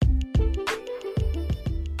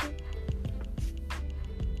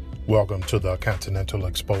Welcome to the Continental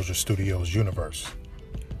Exposure Studios universe.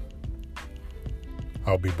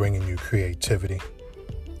 I'll be bringing you creativity,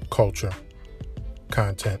 culture,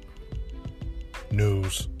 content,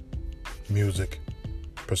 news, music,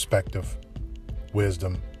 perspective,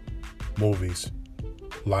 wisdom, movies,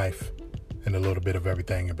 life, and a little bit of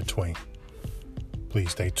everything in between.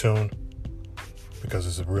 Please stay tuned because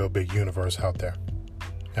it's a real big universe out there,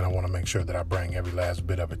 and I want to make sure that I bring every last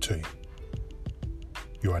bit of it to you.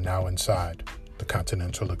 You are now inside the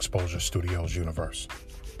Continental Exposure Studios universe.